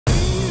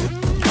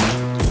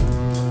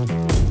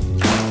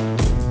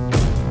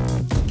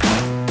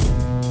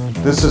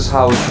This is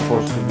how it's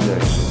supposed to be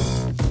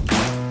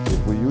actually.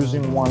 If we're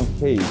using one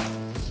cage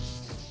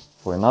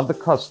for another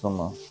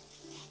customer,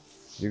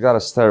 you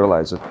gotta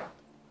sterilize it.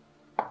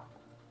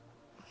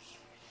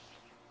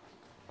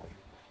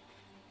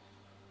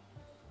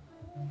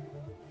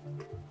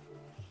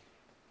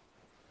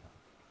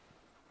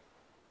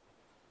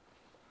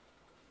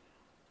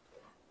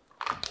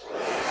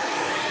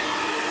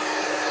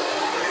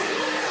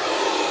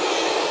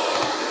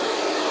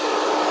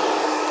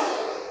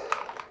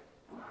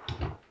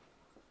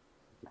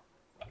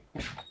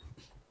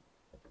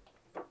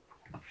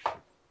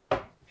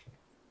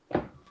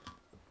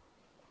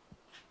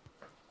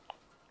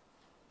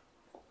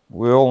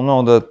 We all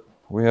know that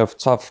we have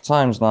tough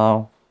times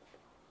now,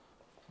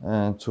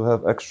 and to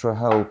have extra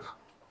help,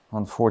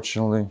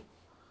 unfortunately,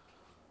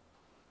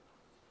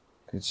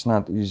 it's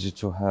not easy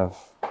to have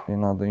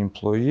another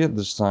employee at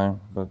this time,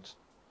 but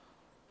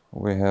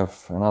we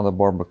have another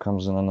barber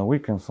comes in on the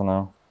weekend for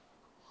now.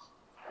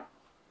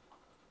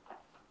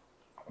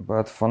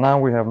 But for now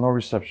we have no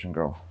reception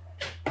girl.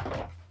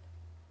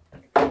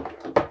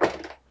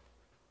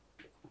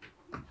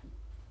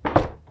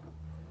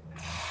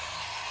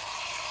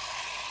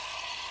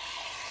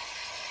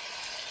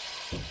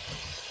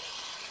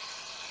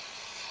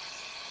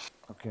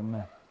 Okay,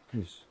 man,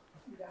 please.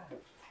 You got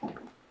it. How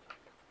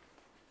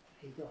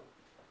you doing?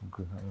 I'm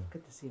good. How are you?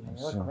 Good to see you, man.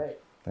 You look great.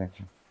 Thank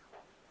you.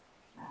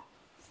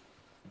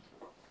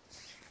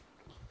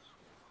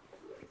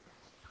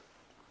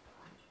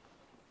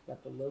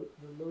 Got the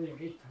Louis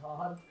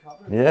Vuitton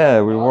cover.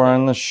 Yeah, we were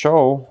on the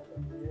show.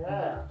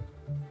 Yeah.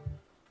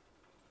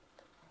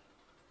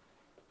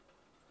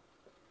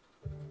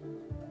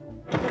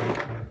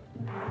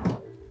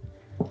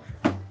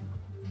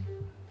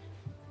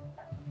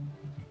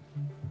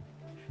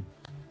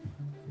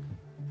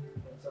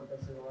 So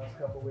basically the last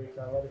couple of weeks,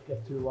 I let it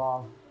get too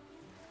long.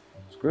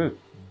 It's good.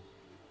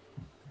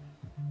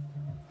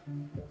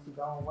 Things are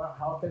going well.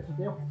 How are things with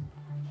you?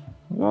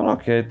 Doing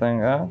okay,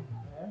 thank God.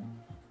 Yeah.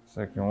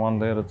 Taking one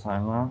day at a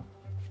time now.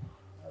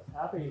 I was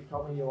happy you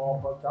told me you all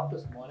booked up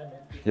this morning,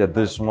 man. Yeah,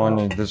 this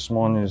morning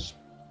is,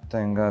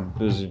 thank God,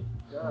 busy.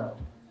 Good.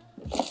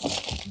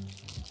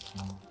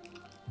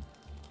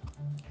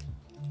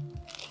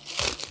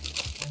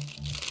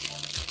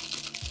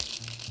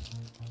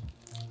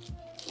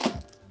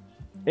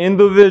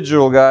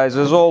 Individual, guys,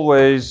 as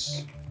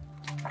always.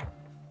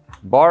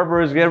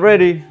 Barbers, get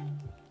ready.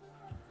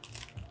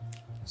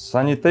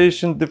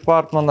 Sanitation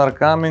department are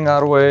coming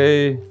our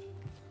way.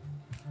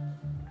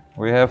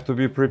 We have to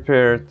be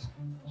prepared.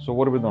 So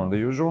what are we doing? The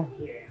usual?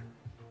 Yeah.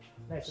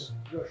 Nice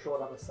and real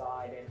short on the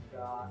side and,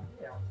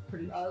 you know,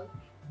 pretty,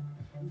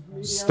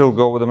 medium. Still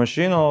go with the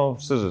machine or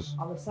scissors?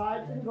 On the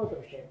side, then go to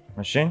the machine.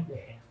 Machine? Yeah.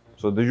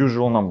 So the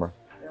usual number.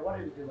 Yeah, what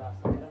did you do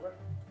last time, remember?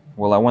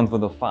 Well, I went for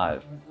the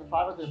 5. The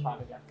 5 or the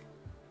 5 again?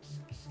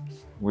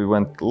 We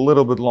went a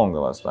little bit longer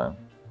last time.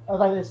 I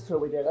think this is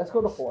what we did. Let's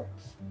go to 4.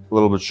 A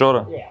little bit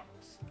shorter? Yeah.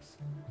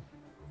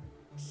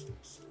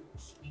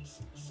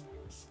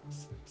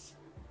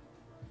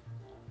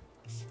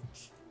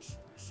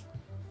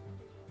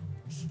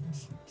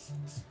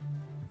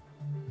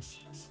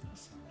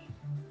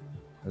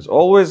 As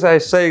always I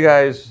say,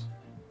 guys,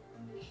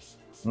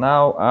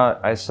 now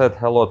I said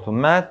hello to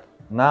Matt,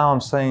 now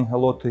I'm saying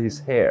hello to his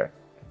hair.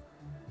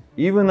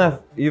 Even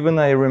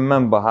I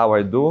remember how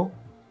I do,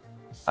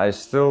 I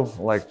still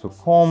like to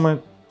comb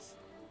it,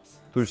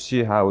 to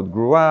see how it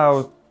grew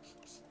out.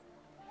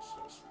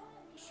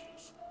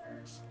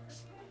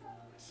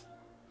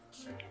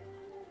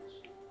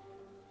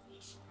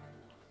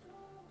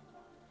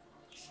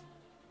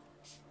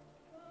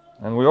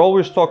 And we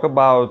always talk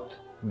about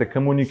the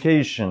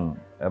communication,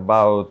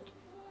 about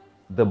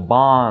the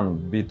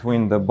bond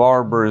between the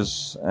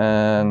barbers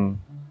and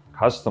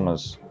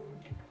customers.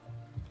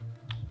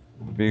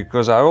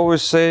 Because I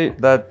always say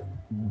that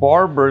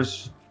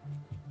barbers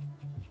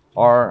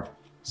are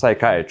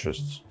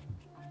psychiatrists.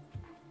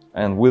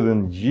 And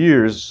within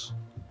years,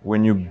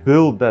 when you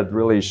build that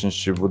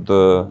relationship with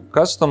the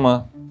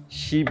customer,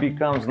 he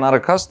becomes not a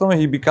customer,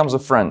 he becomes a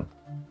friend.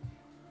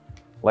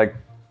 Like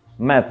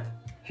Matt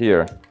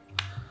here.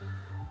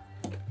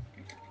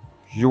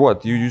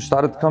 You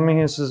started coming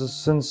here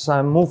since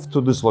I moved to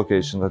this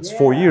location. That's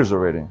 4 years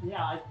already.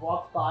 Yeah, I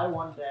walked by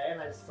one day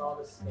and I saw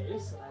the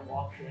space and I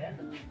walked in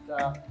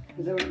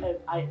and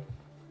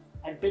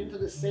I'd been to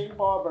the same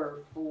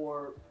barber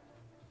for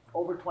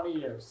over 20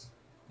 years.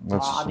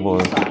 That's on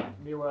the east side,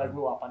 near where I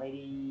grew up, on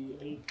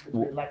 88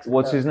 between Lexington.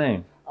 What's his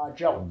name?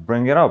 Joe.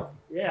 Bring it up.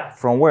 Yeah.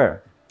 From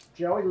where?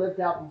 Joey lived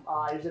out,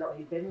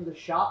 he'd been in the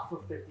shop for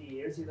 50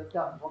 years. He lived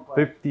out in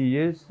Brooklyn. 50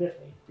 years? 50.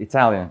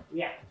 Italian.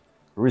 Yeah.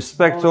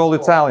 Respect to all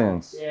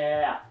Italians.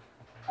 Yeah.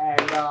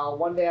 And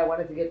one day I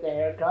went in to get the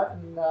haircut,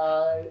 and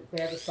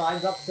they had the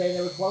signs up saying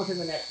they were closing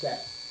the next day.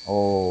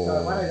 Oh. So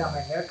I went and got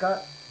my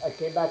haircut. I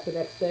came back the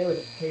next day with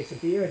a case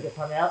of beer and just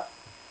hung out.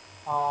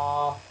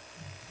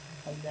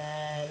 And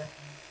then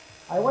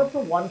I went to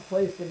one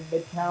place in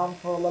Midtown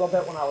for a little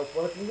bit when I was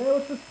working there,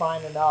 which was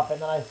fine enough.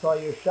 And then I saw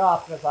your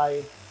shop because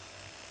I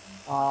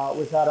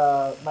Was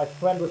at my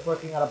friend was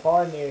working at a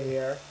bar near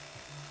here,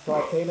 so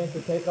I came in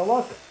to take a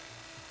look.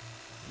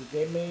 He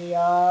gave me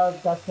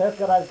best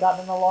haircut I've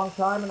gotten in a long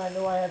time, and I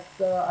knew I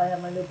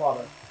had my new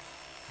barber.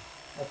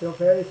 I feel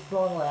very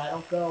strongly. I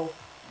go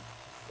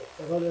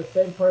to the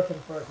same person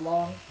for as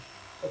long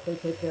as they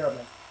take care of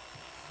me.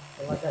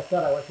 And like I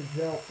said, I went to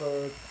jail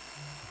for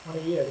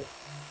 20 years,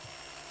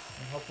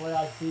 and hopefully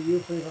I see you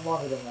for even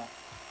longer than that.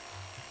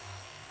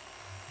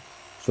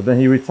 So then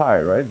he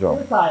retired, right, Joe?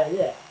 He retired,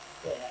 yeah.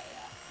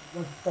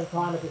 Wants to spend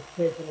time with his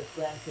kids and his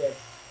grandkids.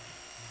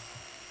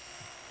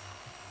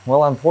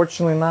 Well,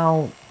 unfortunately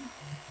now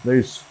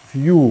there's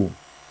few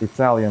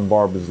Italian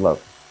barbers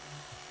left.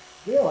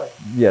 Really?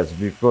 Yes,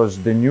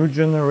 because the new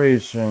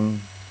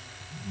generation,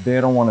 they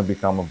don't want to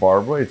become a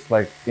barber. It's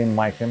like in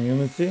my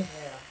community, Yeah.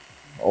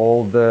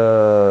 all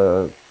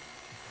the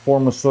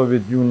former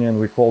Soviet Union,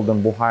 we call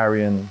them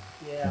Buharian,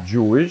 Yeah.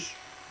 Jewish.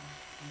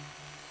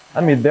 I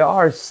mean, there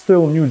are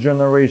still new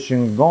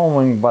generation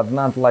going, but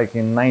not like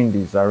in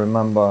 90s. I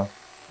remember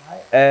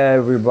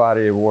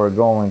everybody were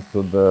going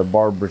to the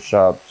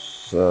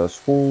barbershops,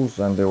 schools,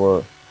 and they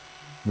were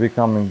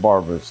becoming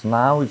barbers.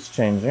 Now it's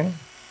changing.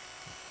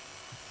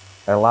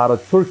 A lot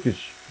of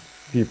Turkish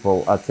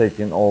people are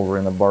taking over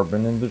in the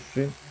barbering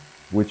industry,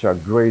 which are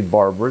great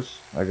barbers,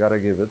 I gotta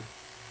give it.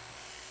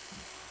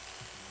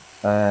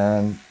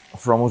 And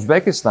from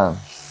Uzbekistan,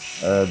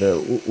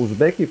 the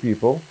Uzbeki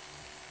people,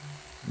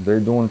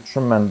 they're doing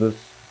tremendous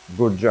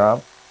good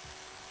job.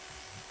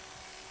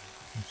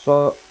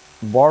 So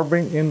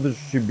barbering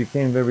industry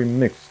became very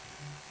mixed.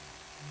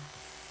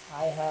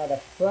 I had a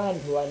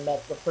friend who I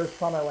met the first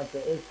time I went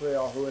to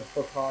Israel who was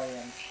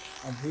Bukharian,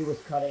 and he was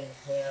cutting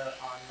hair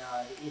on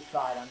the east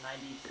side on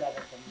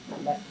 97th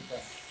and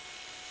Lexington.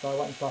 So I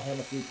went and saw him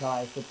a few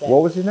times. But then,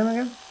 What was his name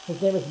again? his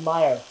name is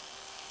Meyer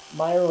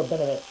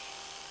Rabinovich.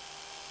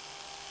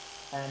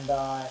 And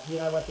he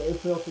and I went to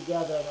Israel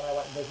together, and then I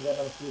went and visited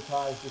him a few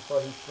times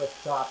before he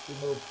switched shops. He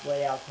moved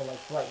way out to like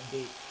Brighton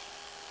Beach.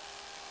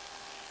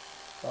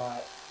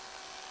 But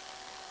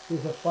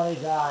he's a funny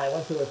guy. I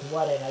went to his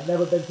wedding. I'd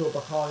never been to a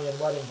Bukharian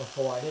wedding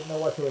before. I didn't know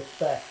what to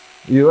expect.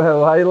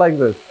 How you like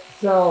this?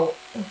 So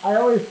I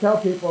always tell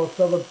people.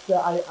 So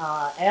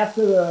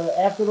after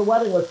the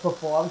wedding was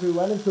performed, we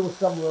went into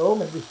some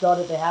room and we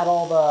started. They had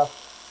all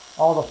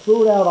the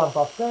food out on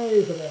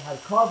buffets, and they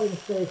had carving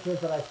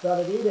stations, and I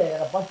started eating,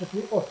 and a bunch of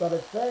people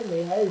started saying to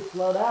me, "Hey,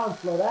 slow down,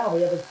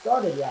 we haven't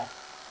started yet."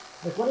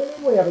 Like, what do you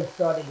mean we haven't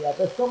started yet?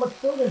 There's so much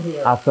food in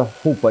here. After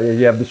Hupa,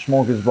 you have the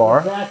smokers bar.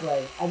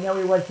 Exactly. And then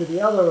we went to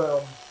the other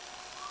room,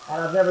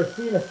 and I've never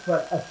seen a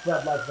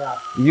spread like that.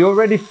 You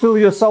already fill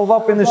yourself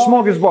up in the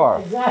smokers bar.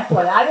 Exactly.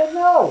 I didn't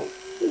know.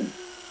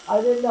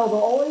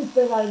 The only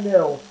thing I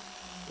knew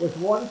was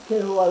one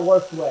kid who I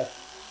worked with.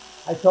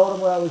 I told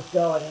him where I was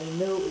going, and he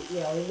knew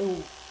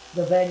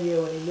the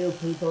venue, and he knew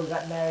people who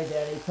got married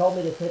there, and he told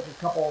me to take a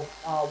couple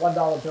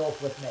 $1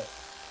 bills with me.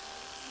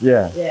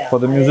 Yeah, for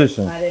the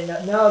musicians. I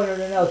didn't know.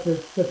 No, to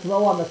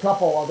throw on the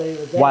couple while they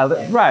were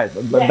dancing. Right,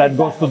 but that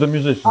goes to the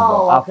musicians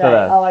after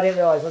that. Oh, I didn't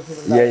realize.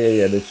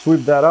 Yeah. They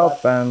sweep that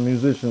up, and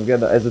musicians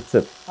get that as a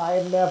tip.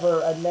 I'd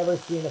never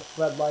seen a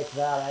spread like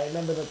that. I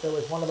remember that there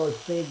was one of those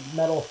big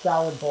metal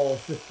salad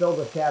bowls just filled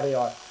with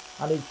caviar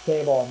on each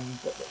table, and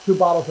 2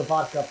 bottles of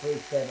vodka for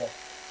each table.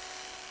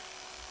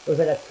 It was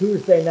like a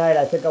Tuesday night.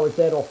 I think I was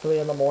there till 3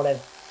 in the morning.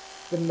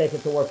 Didn't make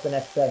it to work the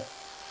next day.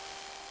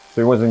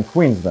 So it was in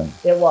Queens then?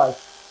 It was.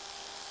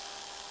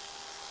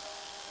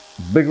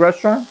 Big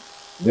restaurant?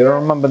 You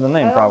don't remember the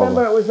name, probably. I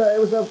remember.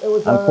 It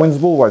was on Queens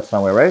Boulevard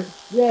somewhere, right?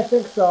 Yeah, I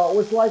think so. It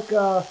was like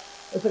a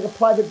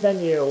private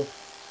venue,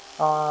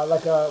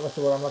 like what's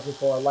the word I'm looking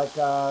for? Like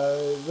a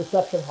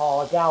reception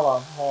hall, a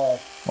gala hall.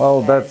 Well,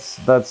 and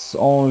that's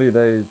only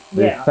they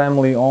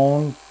family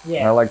owned.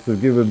 Yeah. I like to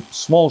give a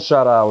small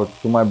shout out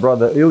to my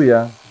brother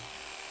Ilya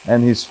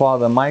and his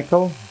father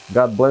Michael.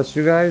 God bless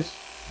you guys.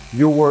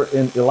 You were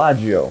in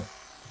Elagio.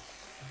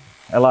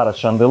 A lot of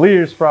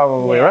chandeliers,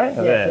 probably, right?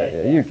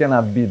 Yeah. You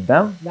cannot beat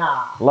them.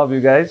 Nah. Love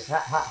you guys.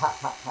 That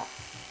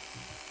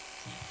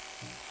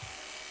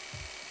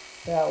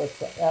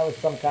was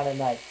some kind of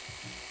night.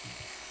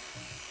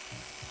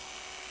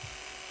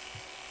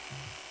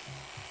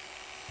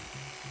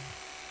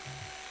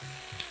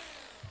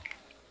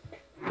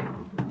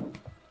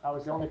 I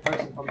was the only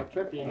person from the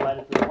trip he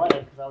invited to the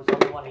wedding because I was the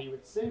only one he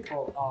would see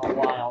for a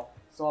while.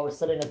 So I was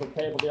sitting at the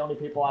table. The only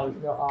people I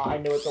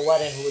knew at the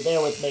wedding who were there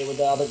with me were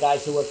the other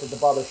guys who worked at the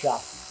barber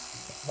shop.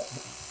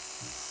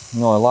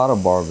 No, a lot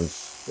of barbers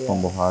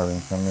from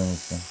Bukharian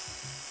community.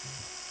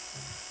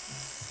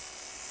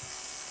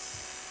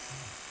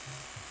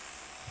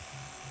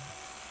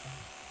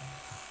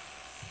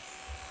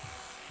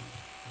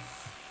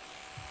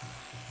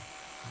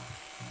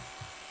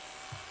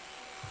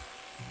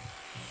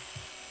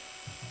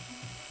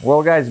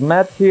 Well, guys,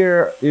 Matt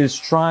here is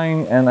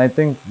trying, and I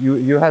think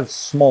you had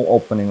small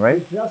opening, right?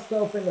 We just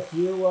opened a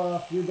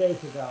few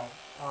days ago.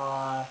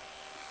 I'll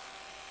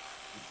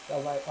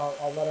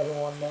let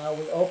everyone know.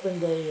 We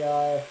opened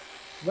a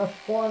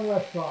foreign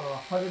restaurant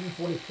on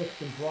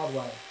 146th and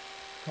Broadway.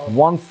 called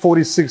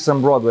 146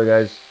 on Broadway,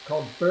 guys.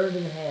 called Bird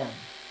in Hand.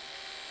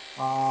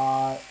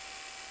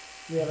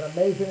 We have an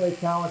amazingly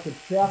talented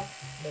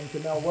chef named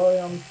Jamel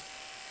Williams,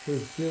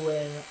 who's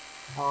doing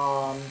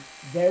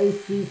very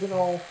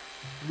seasonal,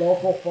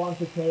 local,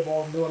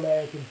 farm-to-table, new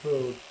American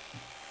food.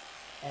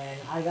 And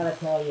I gotta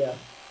tell you,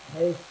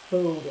 his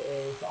food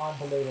is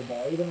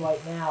unbelievable. Even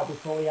right now,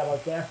 before we have our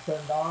gas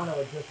turned on and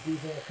we're just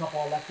using a couple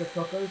electric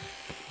cookers,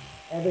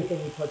 everything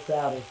he puts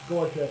out is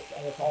gorgeous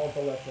and it's all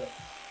delicious.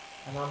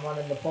 And I'm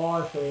running the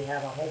bar, so we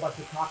have a whole bunch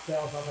of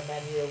cocktails on the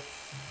menu.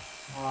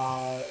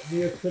 New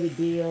York City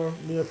beer,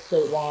 New York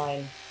State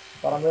wine,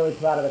 but I'm really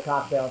proud of the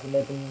cocktails. I'm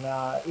making,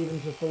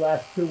 even just the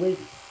last 2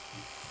 weeks,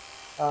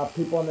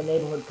 people in the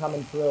neighborhood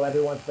coming through,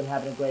 everyone's been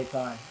having a great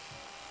time.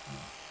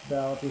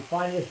 So if you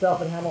find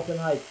yourself in Hamilton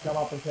Heights, come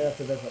up and pay us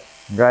a visit.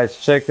 Guys,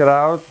 check it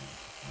out.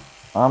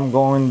 I'm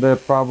going there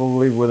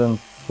probably within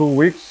 2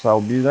 weeks. I'll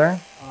be there.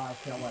 I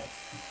can't wait.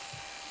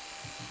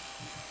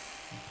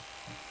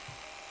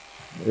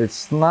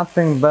 It's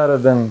nothing better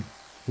than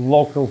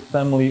local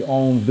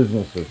family-owned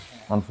businesses.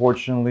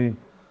 Unfortunately,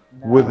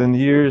 within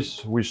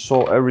years, we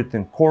saw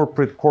everything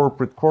corporate. Our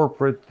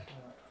goal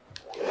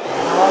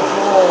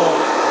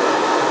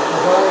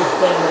has always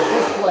been with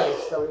this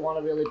place that we want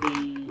to really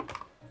be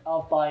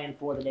of buy-in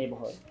for the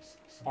neighborhood.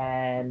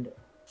 And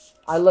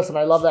I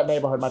love that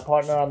neighborhood. My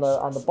partner on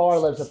the bar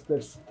lives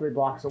 3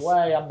 blocks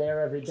away. I'm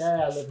there every day.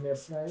 I live near,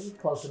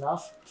 close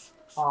enough.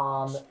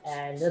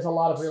 And there's a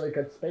lot of really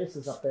good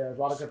spaces up there. There's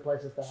a lot of good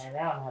places to hang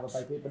out and have a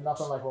bite to eat, but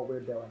nothing like what we're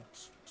doing.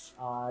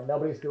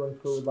 Nobody's doing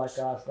food like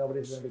us.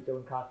 Nobody's going to be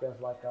doing cocktails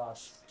like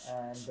us.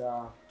 And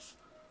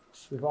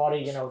we've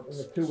already, in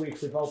the 2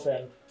 weeks we've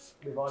opened,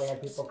 we've already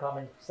had people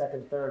coming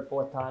 2nd, 3rd,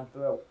 4th time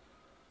through.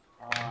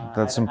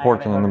 That's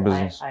important in the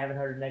business. I haven't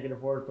heard a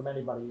negative word from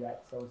anybody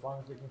yet. So as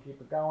long as we can keep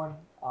it going,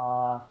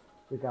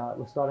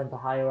 we're starting to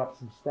hire up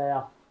some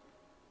staff.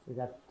 We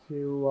got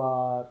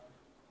 2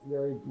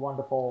 really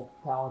wonderful,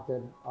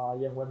 talented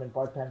young women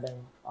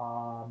bartending.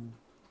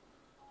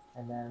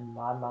 And then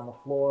I'm on the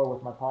floor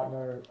with my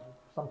partner,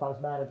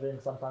 sometimes managing,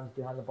 sometimes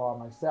behind the bar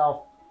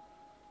myself.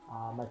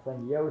 My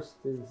friend Yost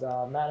is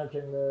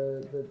managing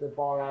the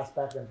bar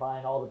aspect and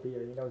buying all the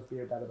beer. He knows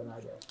beer better than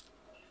I do.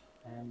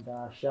 And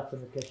chef's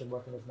in the kitchen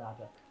working his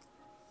magic.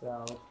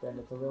 So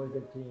it's a really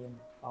good team.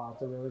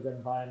 It's a really good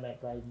environment,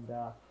 right? And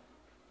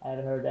I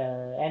haven't heard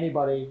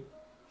anybody.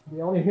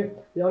 The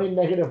only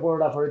negative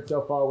word I've heard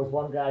so far was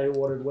one guy who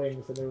ordered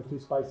wings and they were too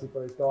spicy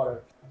for his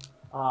daughter.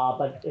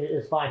 But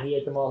it's fine. He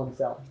ate them all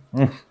himself.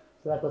 So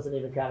that doesn't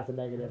even count as a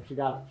negative. She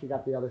got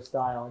the other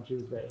style and she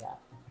was very happy.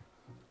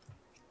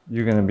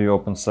 You're gonna be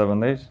open 7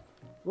 days?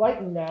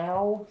 Right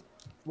now,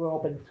 we're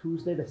open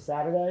Tuesday to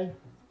Saturday.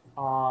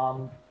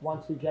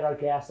 Once we get our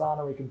gas on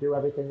and we can do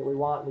everything that we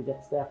want, we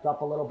get staffed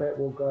up a little bit,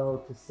 we'll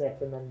go to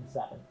 6 and then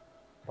 7.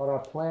 But our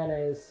plan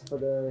is for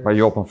the... Are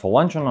you open for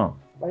lunch or no?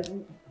 Right,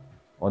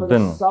 Or for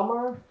dinner? the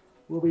summer,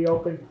 we'll be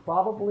open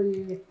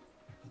probably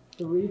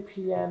 3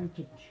 p.m.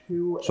 to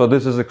 2 So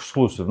this is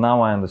exclusive.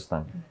 Now I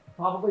understand.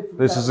 Probably.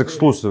 This is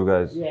exclusive,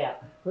 guys. Yeah.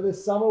 For the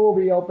summer, we'll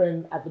be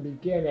open at the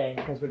beginning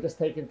because we're just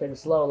taking things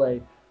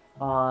slowly.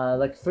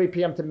 Like 3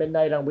 p.m. to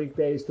midnight on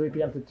weekdays, 3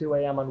 p.m. to 2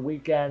 a.m. on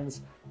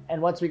weekends.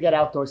 And once we get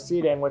outdoor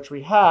seating, which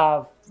we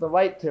have the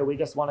right to, we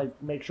just want to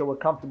make sure we're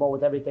comfortable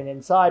with everything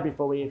inside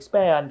before we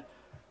expand.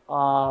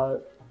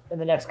 In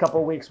the next couple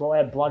of weeks, we'll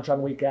add brunch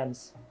on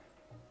weekends.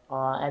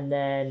 And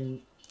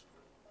then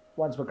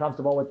once we're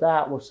comfortable with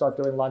that, we'll start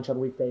doing lunch on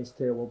weekdays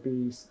too. We'll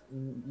be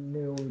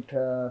noon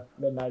to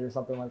midnight or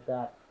something like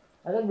that.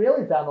 And then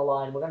really down the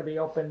line, we're going to be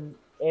open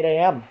 8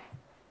 a.m.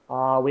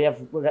 We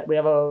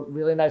have a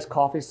really nice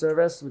coffee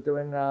service. We're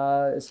doing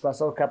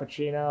espresso,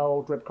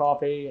 cappuccino, drip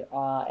coffee,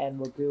 and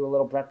we'll do a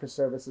little breakfast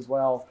service as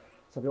well.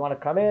 So if you want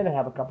to come in and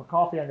have a cup of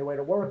coffee on your way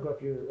to work, or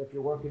if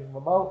you're working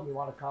remote and you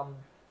want to come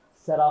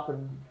set up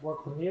and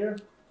work from here,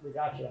 we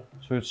got you.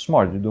 So it's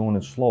smart. You're doing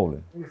it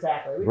slowly.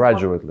 Exactly.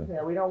 Gradually.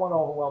 We don't want to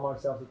overwhelm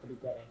ourselves at the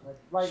beginning. Like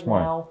right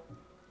Smart.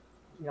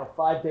 now,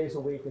 5 days a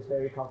week is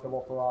very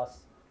comfortable for us.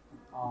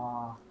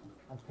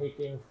 I'm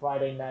taking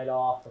Friday night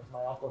off. It's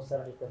my uncle's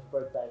 75th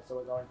birthday, so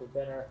we're going to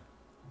dinner.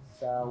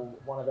 So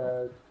one of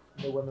the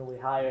new women we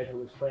hired who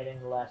was training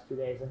the last 2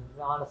 days, and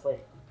honestly,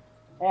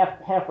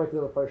 halfway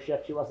through the first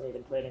shift, she wasn't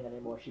even training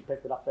anymore. She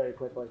picked it up very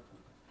quickly.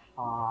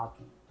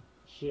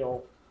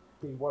 She'll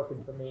be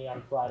working for me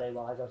on Friday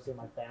while I go see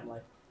my family.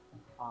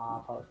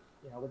 But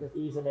we're just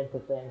easing into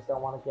things.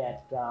 Don't want to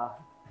get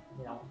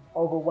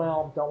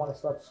overwhelmed. Don't want to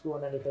start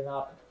screwing anything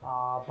up.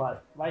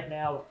 But right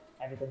now,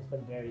 everything's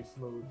been very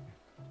smooth.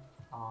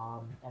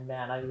 And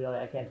man,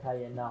 I can't tell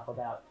you enough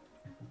about,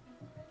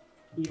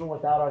 even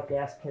without our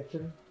gas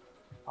kitchen,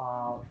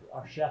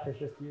 our chef is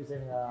just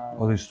using.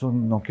 Oh, there's still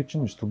no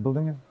kitchen? You're still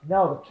building it?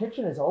 No, the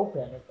kitchen is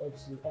open.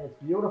 It's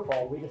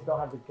beautiful. We just don't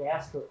have the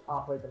gas to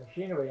operate the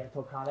machinery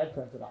until Con Ed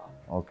turns it on.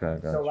 Okay,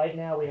 gotcha. So right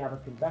now we have a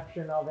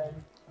convection oven,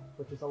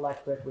 which is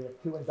electric. We have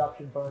 2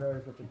 induction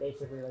burners, which are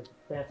basically like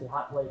fancy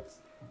hot plates,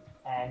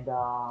 and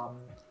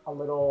a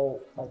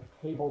little like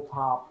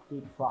tabletop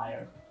deep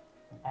fryer.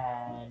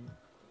 And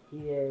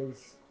he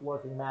is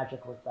working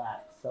magic with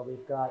that. So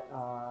we've got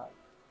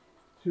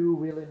two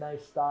really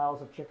nice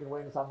styles of chicken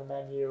wings on the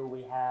menu.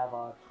 We have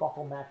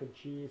truffle mac and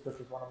cheese, which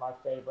is one of my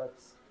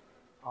favorites.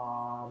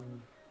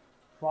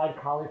 Fried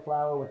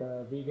cauliflower with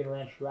a vegan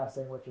ranch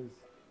dressing, which is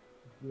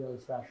really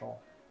special.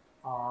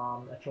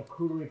 A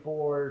charcuterie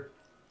board,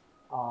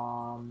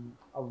 a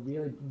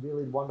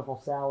really wonderful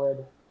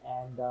salad,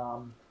 and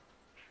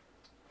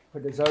for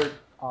dessert,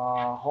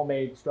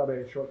 homemade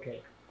strawberry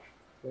shortcake.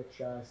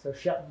 Which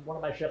one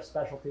of my chef's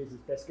specialties is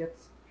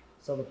biscuits.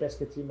 So the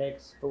biscuits he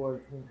makes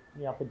for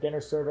for dinner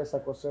service,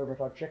 like we'll serve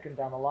with our chicken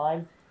down the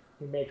line.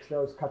 He makes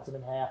those, cuts them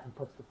in half, and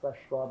puts the fresh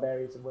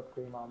strawberries and whipped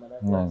cream on it.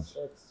 Nice.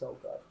 It's so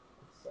good.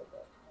 It's so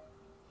good.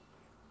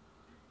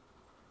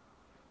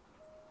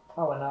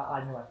 Oh, and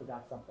I knew I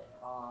forgot something.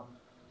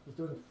 He's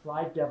doing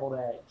fried deviled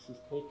eggs. He's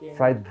taking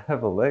Fried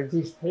devil eggs?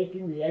 He's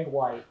taking the egg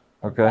white,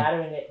 Okay.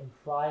 battering it and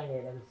frying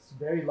it, and it's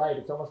very light.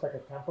 It's almost like a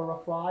tempura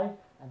fry,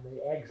 and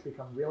the eggs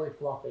become really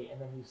fluffy,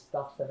 and then he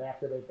stuffs them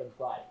after they've been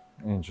fried.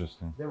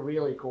 Interesting. They're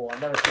really cool.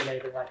 I've never seen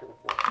anything like it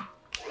before.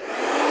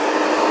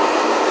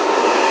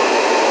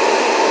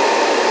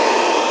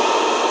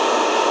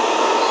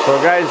 So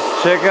guys,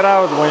 check it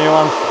out when you're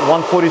on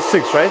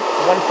 146, right?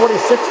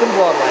 146th and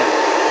Broadway.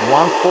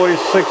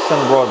 146th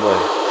and Broadway.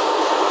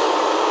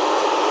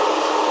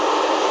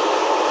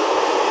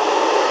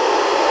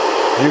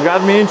 You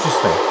got me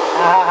interesting.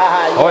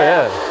 Yeah. Oh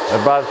yeah.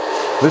 But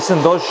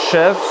listen, those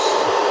chefs,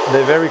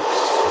 they're very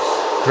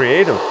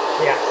creative.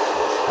 Yeah.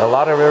 A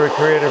lot of very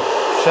creative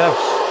chefs.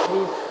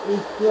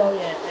 He's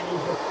brilliant, and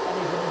he's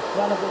an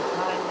incredibly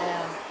kind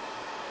man.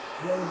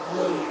 Really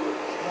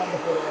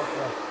wonderful to work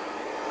with.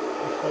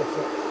 Let's face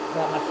it,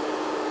 that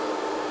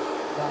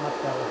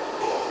much better.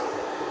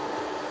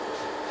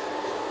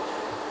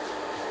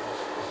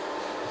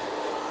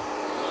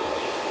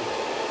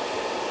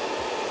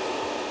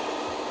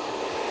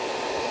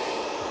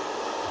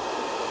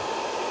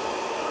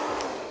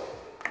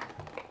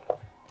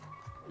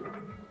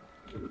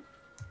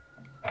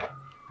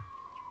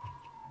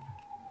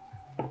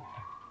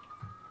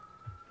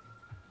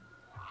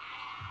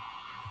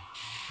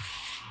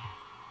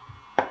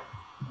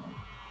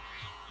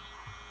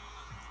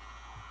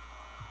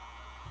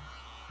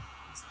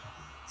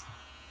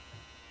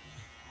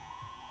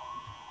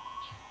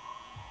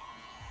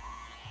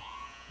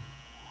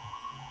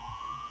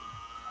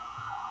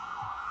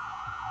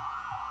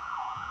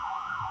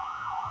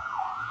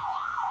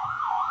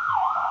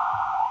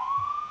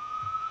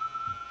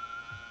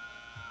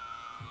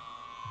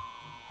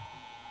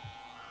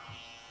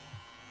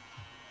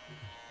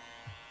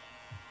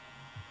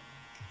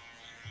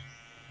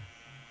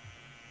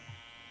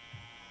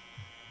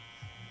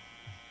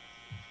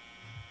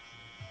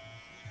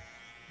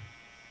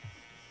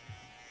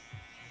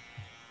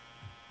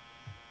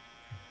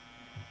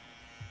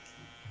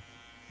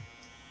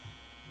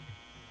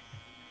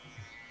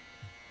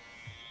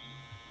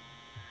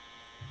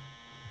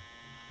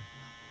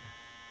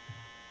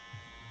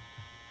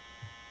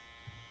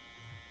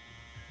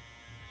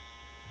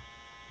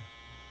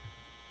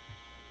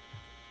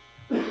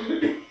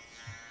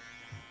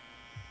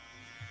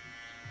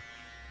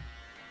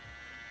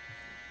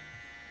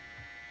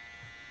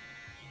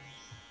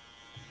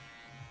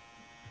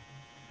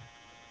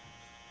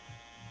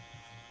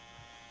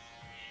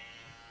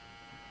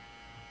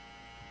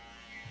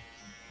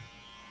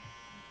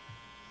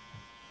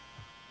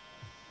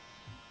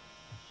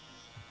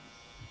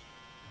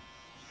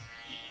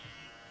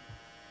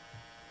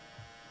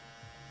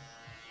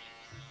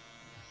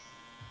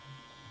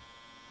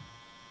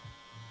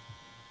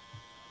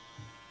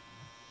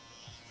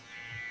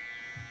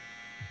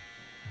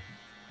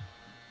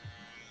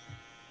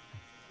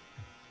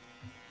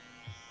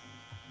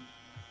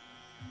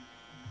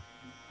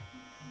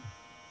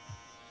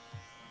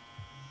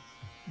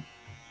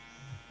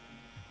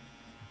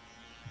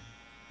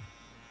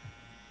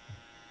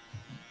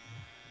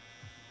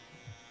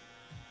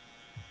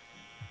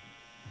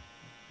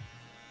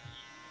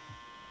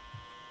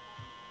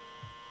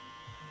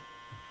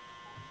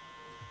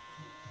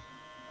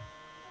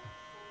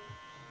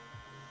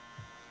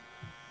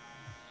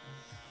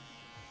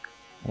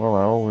 Well,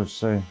 I always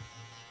say,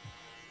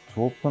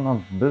 to open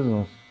up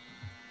business,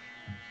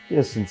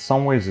 yes, in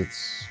some ways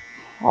it's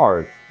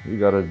hard. You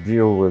gotta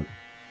deal with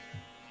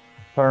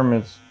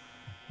permits,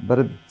 but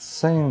at the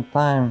same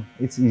time,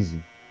 it's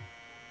easy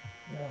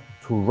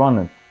to run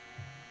it,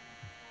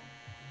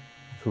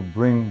 to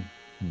bring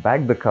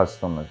back the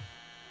customers,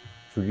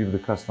 to give the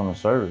customer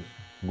service,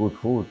 good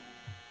food.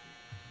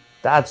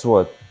 That's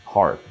what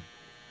hard.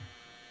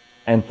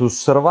 And to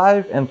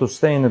survive and to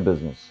stay in the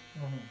business.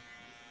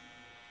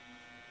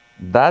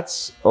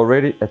 That's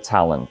already a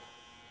talent.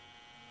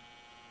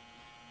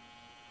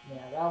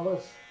 Yeah,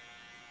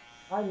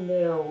 I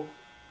knew,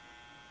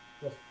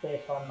 just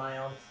based on my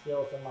own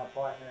skills and my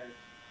partners,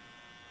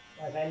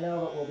 like I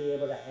know that we'll be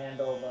able to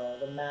handle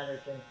the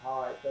managing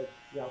part, the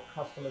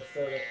customer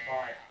service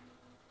part.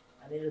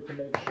 I needed to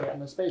make sure,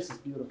 and the space is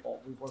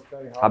beautiful. We've worked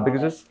very hard. How big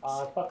is it? It's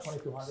about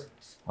 2,200.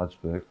 That's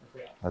big.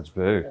 Yeah. That's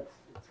big.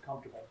 It's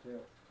comfortable too.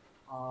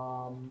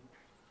 I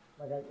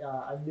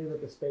knew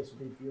that the space would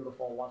be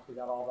beautiful once we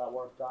got all that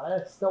work done.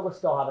 And we're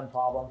still having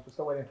problems. We're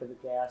still waiting for the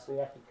gas. We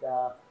have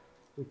to.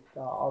 We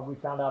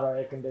found out our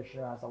air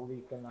conditioner has a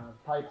leak in the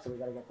pipe, so we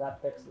got to get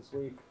that fixed this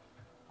week.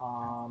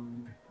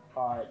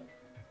 But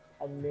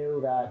I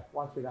knew that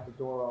once we got the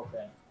door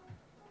open,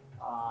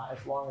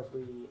 as long as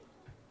we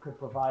could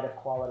provide a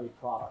quality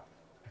product,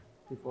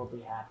 people would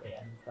be happy.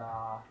 And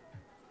the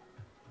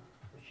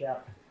chef,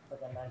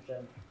 like I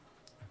mentioned,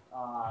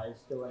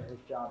 is doing his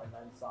job and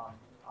then some.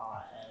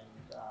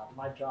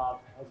 My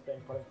job has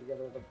been putting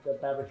together the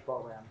beverage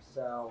program.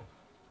 So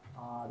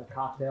the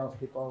cocktails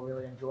people are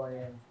really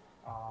enjoying.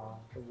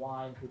 The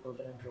wine people have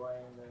been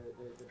enjoying.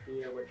 The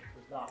beer, which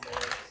is not me.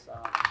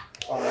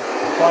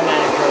 It's bar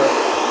manager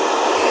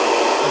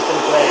has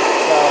been great.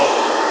 So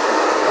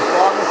as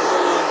long as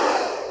we,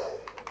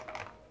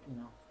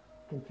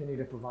 continue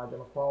to provide them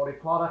a quality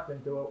product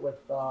and do it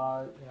with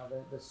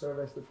the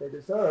service that they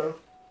deserve,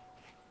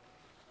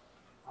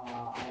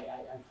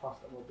 I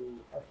trust that we'll be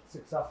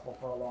successful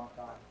for a long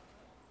time.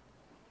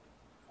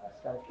 I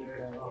just gotta keep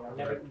going,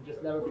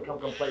 never become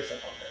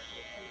complacent.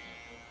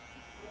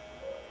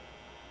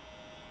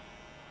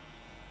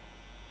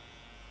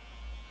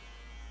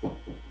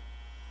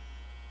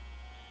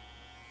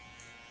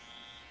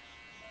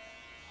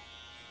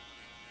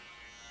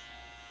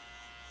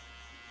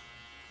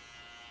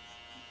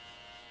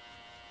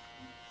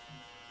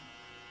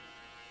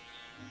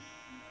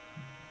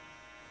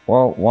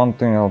 Well, one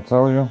thing I'll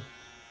tell you,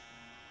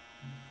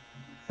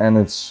 and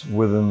it's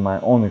within my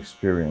own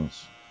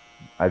experience.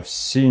 I've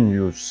seen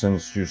you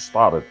since you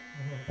started,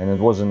 and it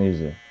wasn't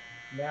easy.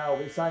 No,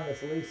 we signed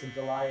this lease in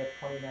July of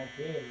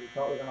 2019. We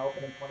thought we were going to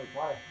open in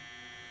 2020.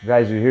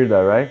 Guys, you hear that,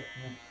 right?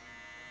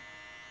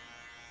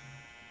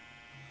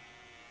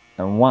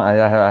 And I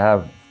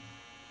have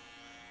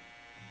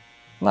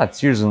not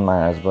tears in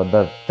my eyes, but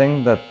that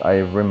thing that I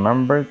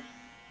remembered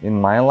in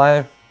my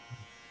life,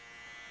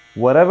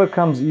 whatever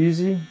comes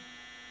easy,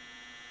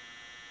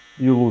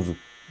 you lose it.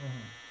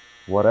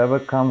 Whatever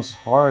comes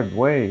hard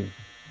way,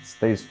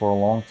 stays for a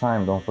long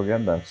time. Don't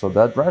forget that. So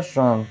that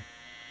restaurant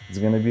is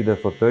going to be there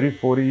for 30,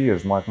 40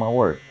 years. Mark my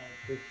word.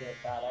 I appreciate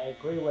that. I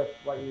agree with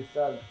what you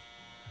said.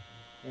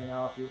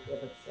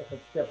 If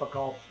it's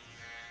difficult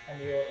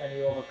and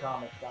you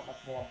overcome, it's that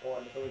much more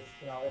important. If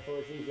it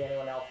was easy,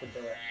 anyone else would do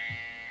it.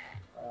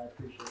 I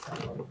appreciate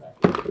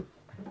that.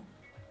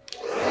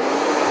 Thank you.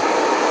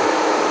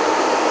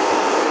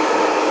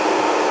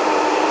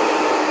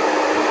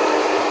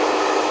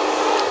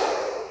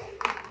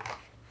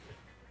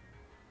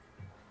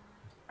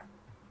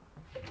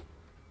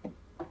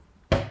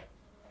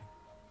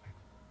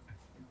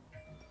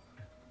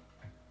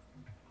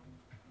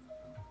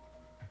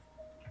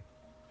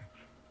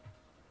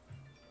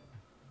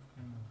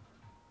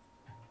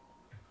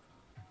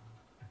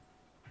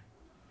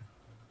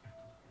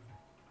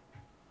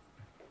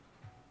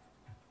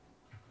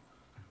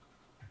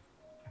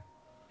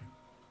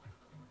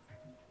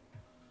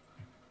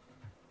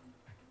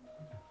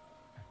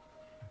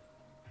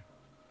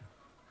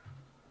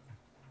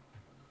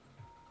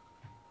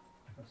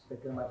 I was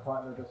speaking to my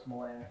partner this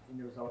morning. He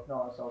knew I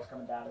was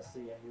coming down to see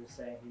him. He was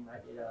saying he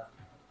might need to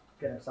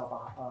get himself a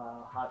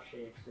hot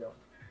shave soon.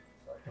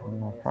 So I told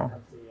him I have to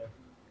come see you.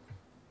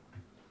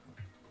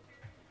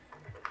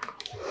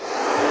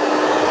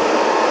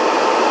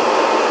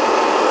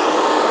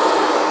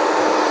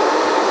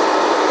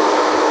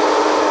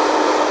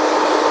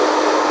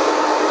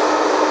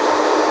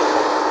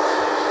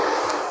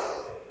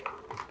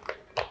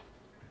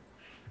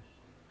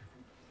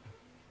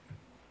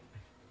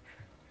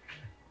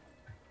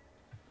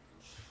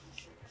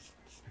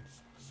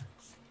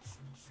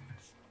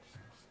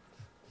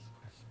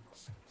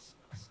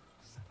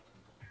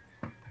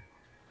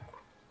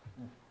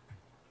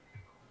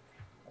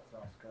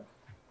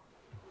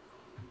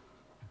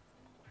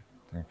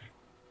 Thanks.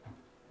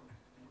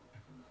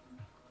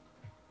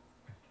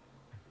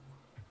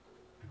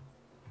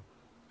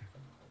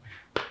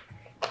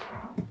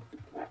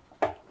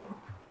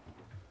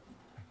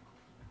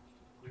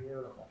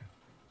 Beautiful.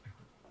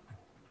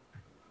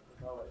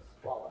 As always,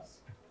 flawless.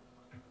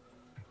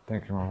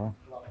 Thank you, Mama.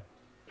 Love it.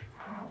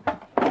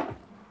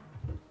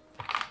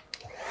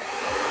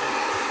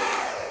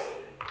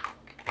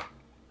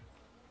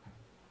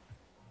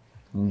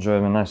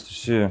 Enjoy, man. Nice to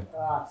see you.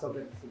 So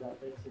good to see that.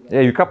 Great to see that.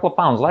 Yeah, you're a couple of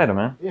pounds lighter,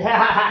 man.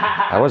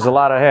 Yeah. That was a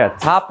lot of hair.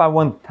 Top, I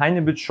went tiny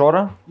bit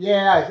shorter.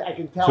 Yeah, I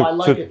can tell. I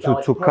like it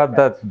though. To cut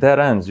that dead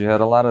ends. You had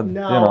a lot of,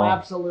 No,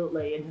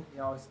 absolutely. And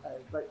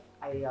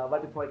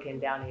right before I came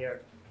down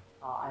here,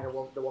 I had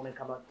the woman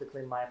come up to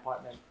clean my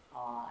apartment.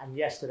 And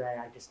yesterday,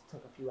 I just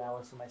took a few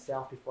hours for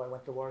myself before I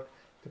went to work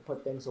to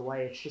put things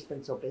away. It's just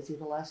been so busy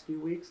the last few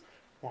weeks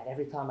that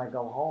every time I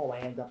go home, I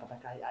end up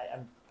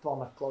I'm throwing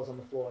my clothes on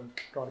the floor and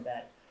going to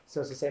bed. So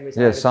it's the same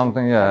reason. Yeah,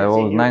 something. Yeah,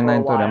 well,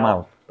 9:30, I'm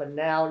out. But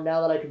now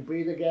that I can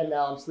breathe again,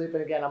 now I'm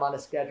sleeping again, I'm on a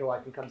schedule. I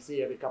can come see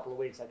you every couple of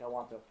weeks like I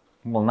want to.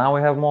 Well, now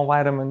we have more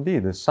vitamin D.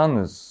 The sun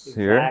is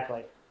here.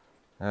 Exactly.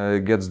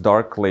 It gets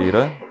dark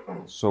later,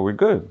 so we're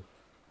good.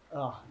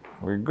 Oh.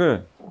 We're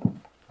good.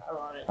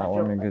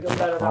 let me I get feel your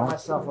better about card.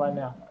 myself right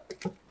now.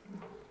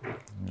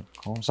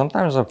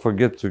 Sometimes I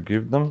forget to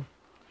give them.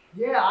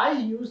 Yeah, I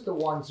use the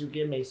ones you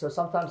give me, so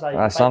sometimes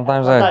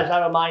Sometimes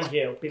I remind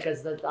you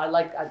because I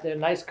like they're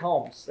nice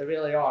combs. They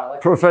really are. I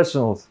like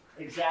Professionals.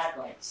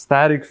 exactly.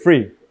 Static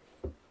free.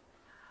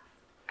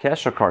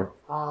 Cash or card?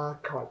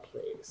 Card,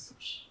 please.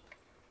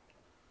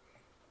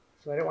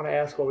 So I didn't want to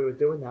ask while we were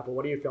doing that, but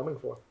what are you filming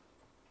for?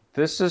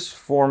 This is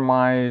for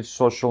my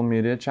social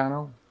media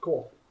channel.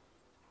 Cool.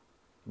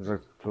 Is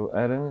there to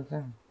add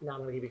anything? Now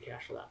I'm gonna give you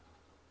cash for that.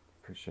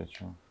 Appreciate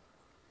you.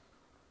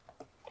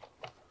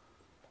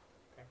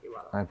 Thank you,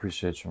 Robert. I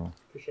appreciate you.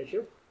 Appreciate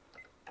you.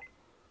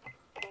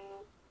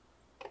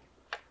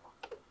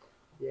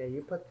 Yeah,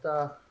 you put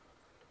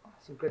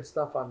some good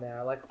stuff on there.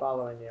 I like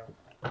following you.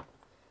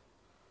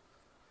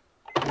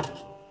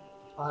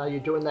 You're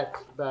doing that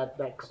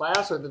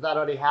class, or did that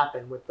already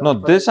happen? With the, No,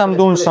 this I'm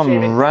doing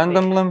some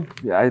random technique?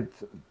 Yeah,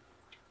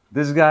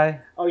 this guy,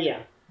 Oh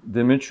yeah.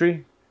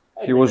 Dmitry,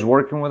 he was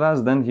working with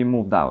us, then he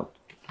moved out.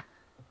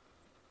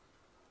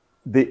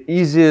 The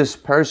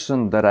easiest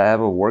person that I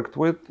ever worked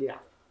with, Yeah.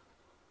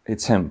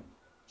 it's him.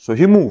 So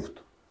he moved.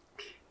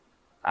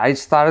 I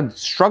started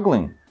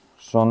struggling.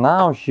 So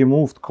now he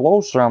moved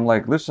closer. I'm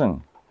like,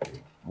 listen,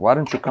 why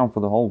don't you come for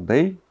the whole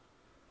day?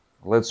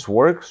 Let's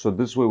work, so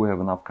this way we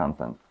have enough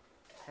content.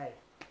 Hey.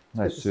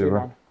 Nice to to see see you, you, bro.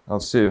 man. I'll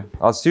see you.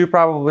 I'll see you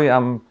probably.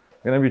 I'm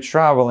gonna be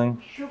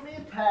traveling. Shoot me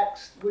a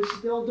text. We're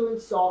still doing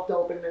soft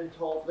open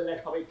until for the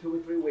next probably 2 or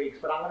 3 weeks,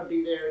 but I'm gonna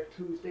be there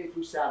Tuesday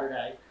through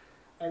Saturday.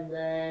 And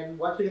then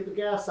once we get the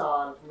gas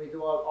on, when we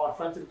do our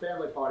friends and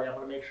family party, I'm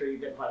gonna make sure you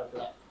get invited to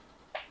that.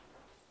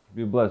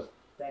 Be blessed.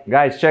 Thank you.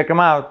 Guys, check him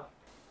out.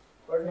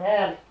 Bird in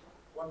hand,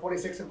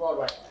 146 in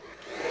Broadway.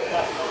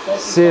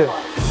 See you. So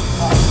much.